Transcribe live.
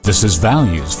This is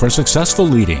Values for Successful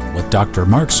Leading with Dr.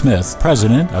 Mark Smith,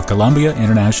 President of Columbia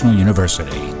International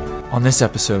University. On this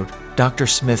episode, Dr.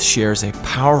 Smith shares a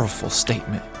powerful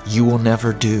statement. You will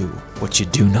never do what you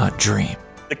do not dream.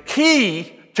 The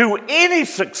key to any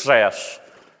success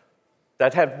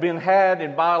that has been had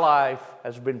in my life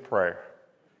has been prayer.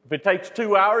 If it takes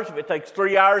 2 hours, if it takes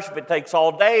 3 hours, if it takes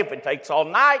all day, if it takes all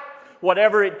night,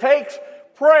 whatever it takes,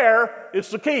 prayer is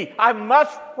the key. I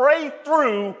must pray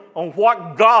through on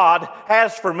what God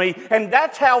has for me. And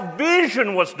that's how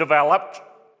vision was developed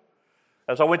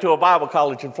as I went to a Bible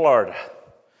college in Florida.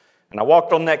 And I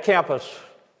walked on that campus,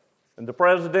 and the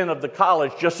president of the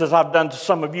college, just as I've done to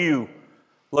some of you,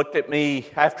 looked at me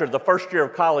after the first year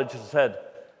of college and said,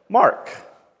 "Mark,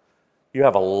 you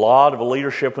have a lot of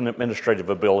leadership and administrative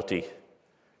ability.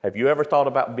 Have you ever thought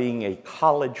about being a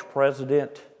college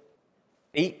president?"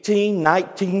 18,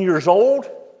 19 years old.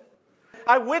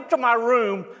 I went to my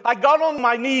room. I got on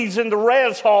my knees in the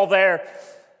res hall there.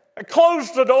 I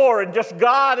closed the door, and just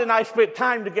God and I spent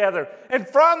time together. And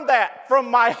from that,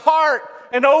 from my heart,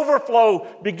 an overflow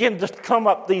began to come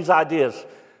up these ideas.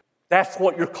 That's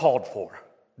what you're called for.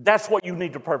 That's what you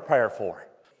need to prepare for.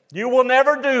 You will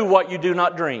never do what you do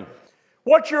not dream.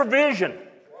 What's your vision?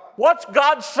 What's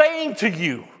God saying to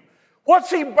you? What's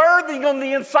He birthing on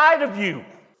the inside of you?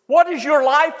 What is your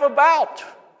life about?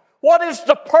 What is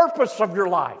the purpose of your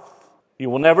life? You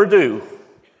will never do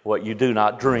what you do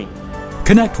not dream.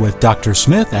 Connect with Dr.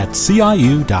 Smith at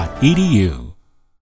ciu.edu.